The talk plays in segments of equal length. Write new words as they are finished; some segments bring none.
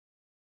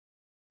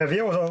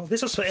Viewers,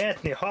 this is for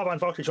Anthony, high 1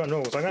 voltage on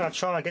rules. I'm going to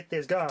try and get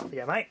these going for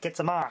you, mate. Get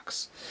some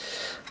marks.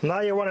 Now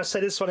you want to see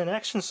this one in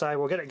action, so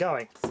we'll get it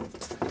going.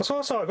 It's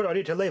also a good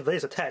idea to leave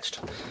these attached.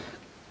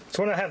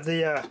 So when I have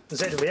the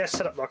ZVS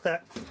set up like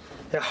that,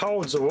 it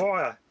holds the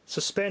wire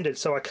suspended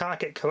so I can't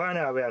get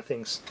corona around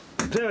things.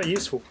 Very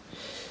useful.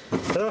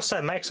 It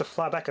also makes a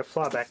flyback.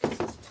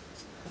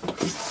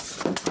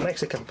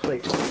 Makes it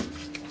complete.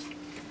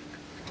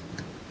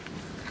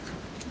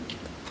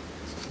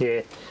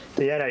 Yeah,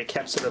 the anode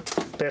caps are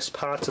the best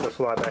parts of the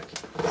flyback.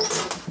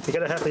 You've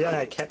got to have the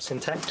anode caps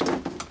intact.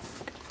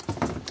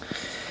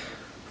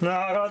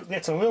 Now I've got to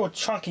get some real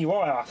chunky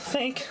wire, I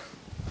think.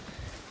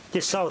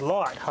 This old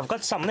light, I've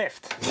got some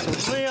left.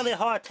 Some really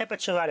high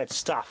temperature rated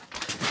stuff.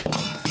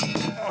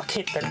 I'll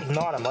keep that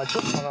igniter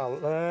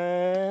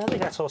module. I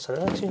think that's also,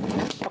 actually,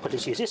 I could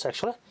just use this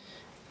actually.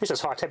 This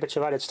is high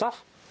temperature rated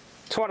stuff.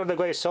 200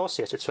 degrees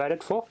Celsius it's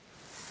rated for.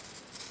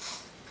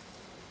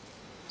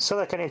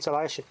 Silicon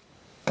insulation.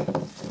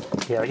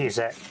 Yeah, I'll use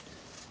that.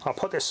 I'll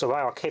put this away,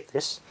 I'll keep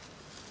this.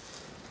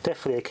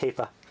 Definitely a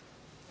keeper.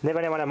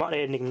 Never know when I might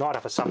need an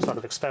igniter for some sort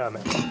of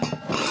experiment.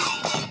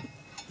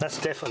 That's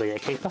definitely a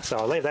keeper, so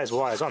I'll leave those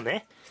wires on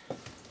there.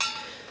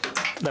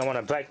 Don't want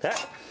to break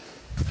that.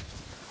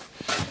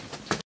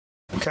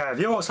 Okay,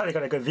 viewers, so you've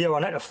got a good view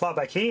on that, the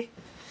flyback here.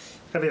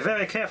 Gotta be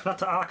very careful not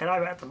to arc it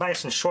over at the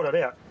base and short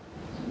it out.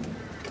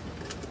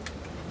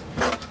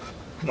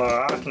 My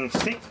arcing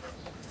stick.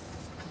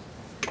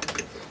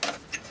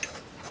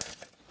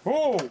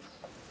 Oh!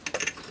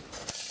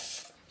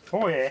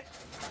 Oh yeah.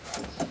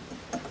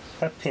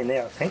 That pin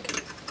there, I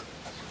think.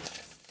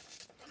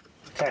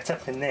 Okay, it's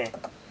that pin there.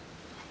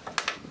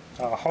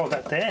 I'll hold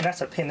that there, and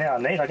that's a pin there I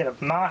need. I'll get a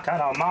marker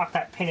and I'll mark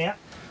that pin out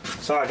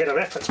so I get a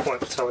reference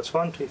point. So it's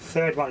 1, 2,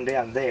 third one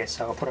down there,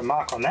 so I'll put a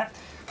mark on that.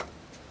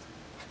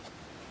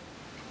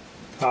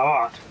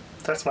 Alright,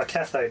 that's my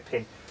cathode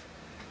pin.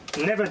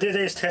 Never do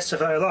these tests for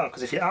very long,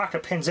 because if you arc the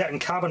pins out and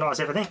carbonise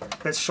everything,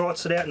 that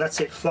shorts it out and that's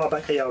it,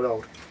 flyback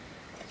EO.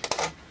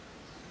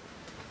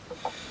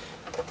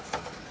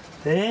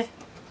 There.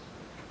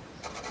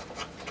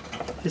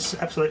 This is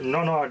absolutely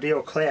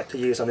non-ideal clamp to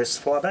use on this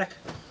flyback.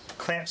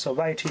 Clamps are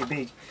way too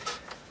big.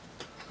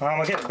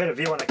 I'll get a better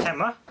view on the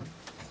camera.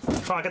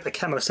 Try and get the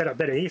camera set up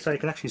better here so you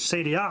can actually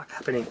see the arc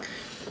happening.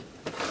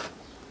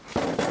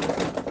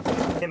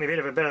 Get me a bit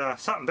of a better,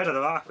 something better to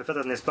arc with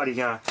other than this bloody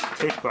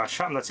toothbrush,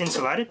 something that's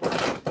insulated.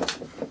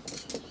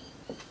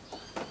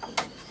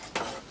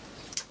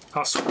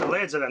 I'll swap the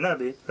leads around, that'll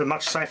be a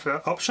much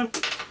safer option.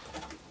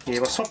 Yeah,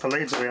 we'll swap the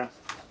leads around.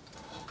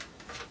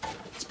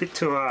 It's a bit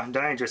too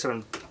dangerous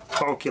having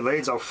bulky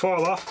leads, I'll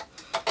fall off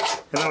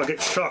and then I'll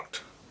get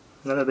shocked.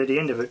 And that'll be the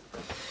end of it.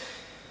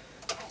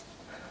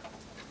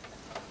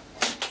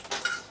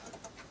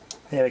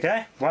 There we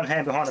go, one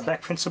hand behind the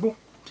back principle,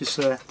 just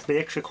to be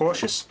extra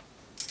cautious.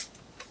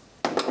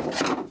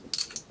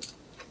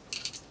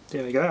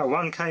 There we go, a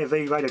 1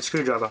 kV rated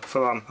screwdriver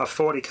for a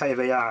 40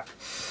 kV arc.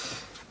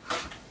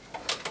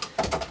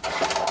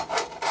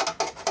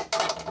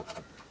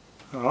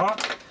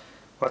 Alright,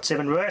 what's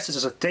even worse is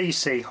it's a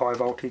DC high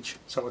voltage,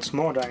 so it's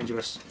more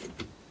dangerous.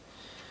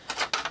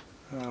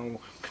 We'll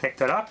connect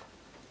that up.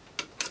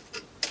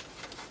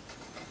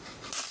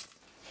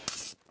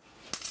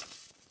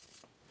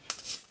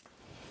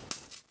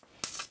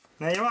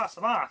 There you are,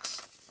 some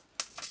arcs.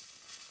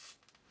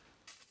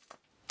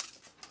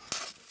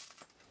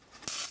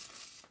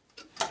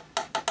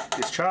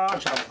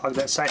 Discharge, I'll plug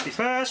that safety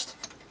first.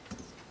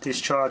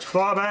 Discharge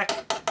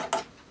flyback.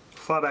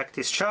 Flyback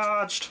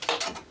discharged.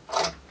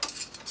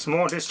 Some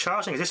more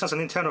discharging, this has an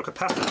internal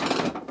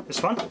capacitor,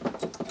 this one.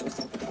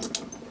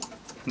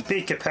 A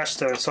big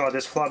capacitor inside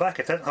this flyback.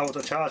 If that holds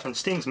a charge and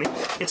stings me,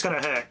 it's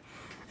going to hurt.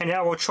 And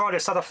now we'll try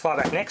this other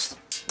flyback next.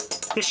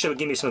 This should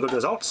give me some good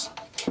results.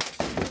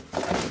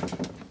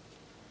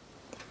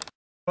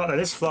 Right, now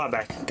this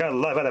flyback, go to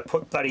low, to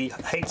put bloody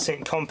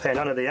heatsink compound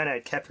under the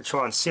anode cap to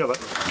try and seal it.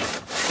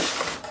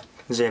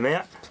 Zoom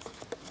out.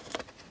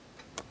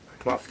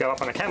 Might have to go up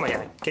on the camera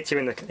here. Get you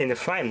in the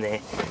frame there.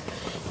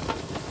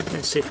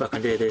 Let's see if I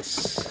can do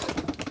this.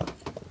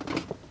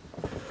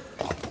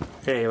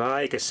 There you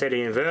are, you can see the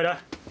inverter,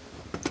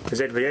 the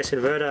ZVS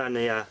inverter and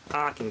the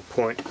arcing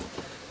point,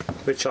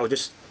 which I'll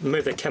just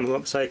move the camera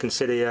up so you can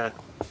see the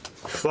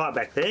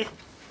flyback there.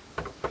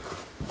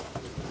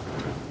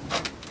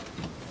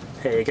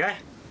 There you go.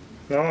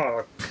 Oh,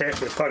 I'll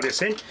carefully plug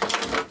this in.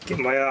 Get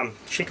my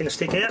chicken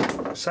stick out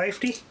for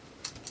safety.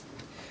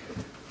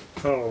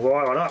 Oh,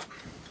 wire it up.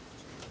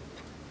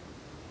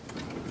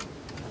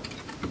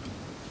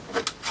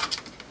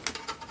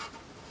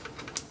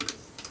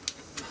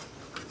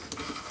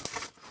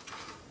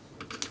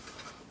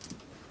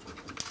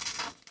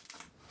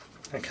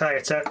 Okay,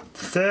 it's that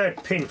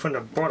third pin from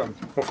the bottom,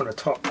 or from the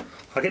top.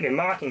 I'll get my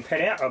marking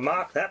pen out, I'll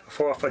mark that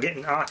before I forget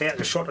and arc out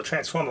to short the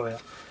transformer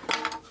out.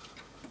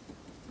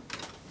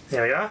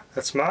 There we are,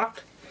 that's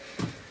marked.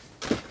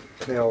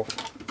 Now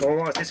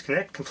I'll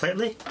disconnect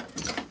completely.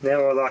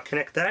 Now I'll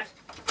connect that.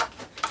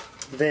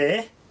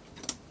 There.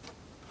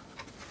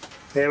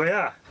 There we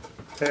are.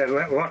 There,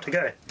 we're right to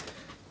go.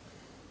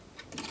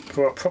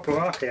 for a proper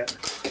arc out.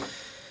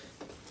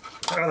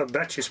 The other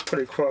batch is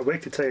pretty quite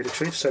weak to tell you the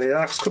truth, so the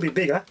arcs could be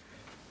bigger.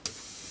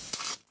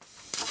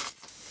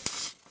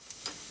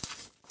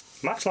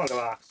 Much longer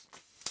arcs.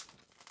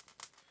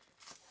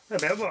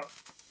 About what?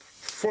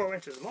 4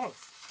 inches long.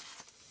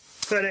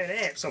 13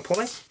 amps I'm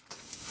pulling.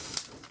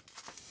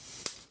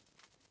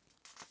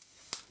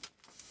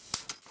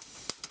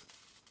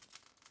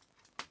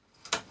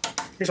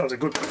 This one's a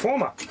good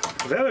performer.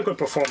 Very good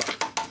performer.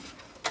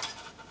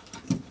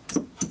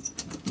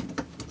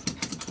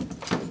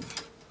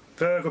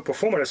 Very good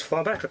performer, this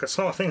flyback. I can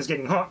smell things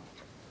getting hot.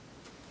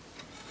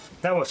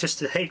 That was just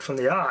the heat from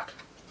the arc.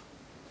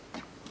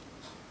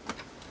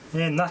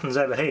 Yeah, nothing's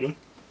overheating.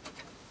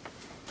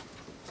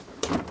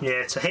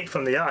 Yeah, it's the heat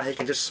from the arc. You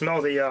can just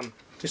smell the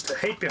just the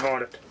heat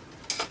behind it.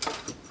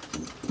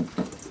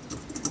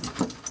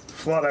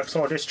 Flyback's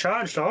all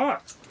discharged.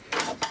 Alright.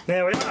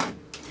 There we are.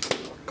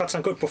 Got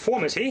some good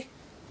performers here.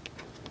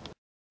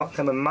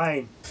 And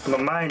my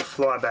main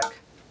flyback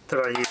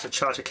that I use to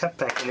charge a cat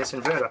bank in this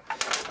inverter.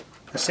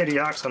 I set the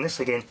arcs on this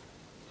again.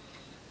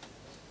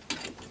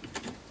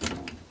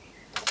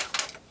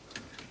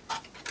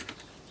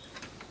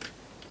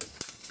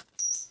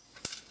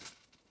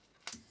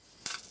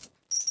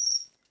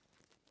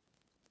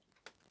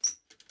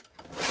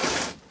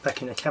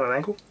 Back in the camera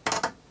angle.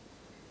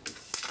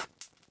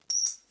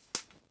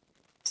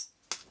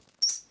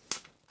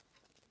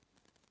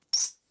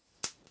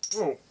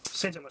 Oh,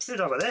 sends my switch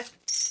over there.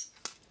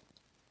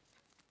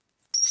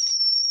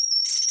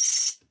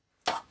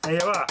 There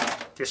you are.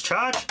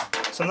 Discharge.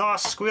 Some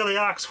nice squealy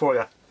arcs for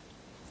you.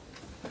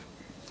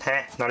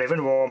 Heh, not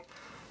even warm.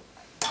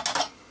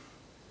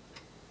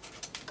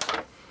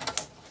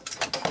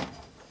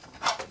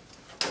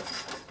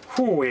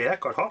 Oh yeah, that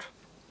got hot.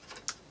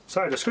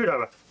 Sorry, the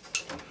screwdriver.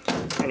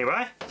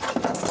 Anyway,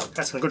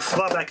 that's some good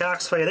flyback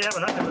arcs for you there.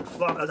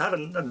 I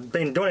haven't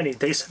been doing any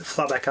decent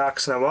flyback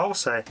arcs in a while,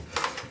 so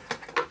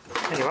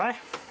anyway,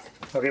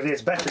 I'll give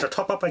these batteries a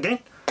top up again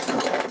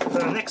for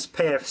the next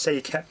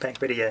PFC cat bank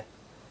video.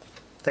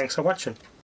 Thanks for watching.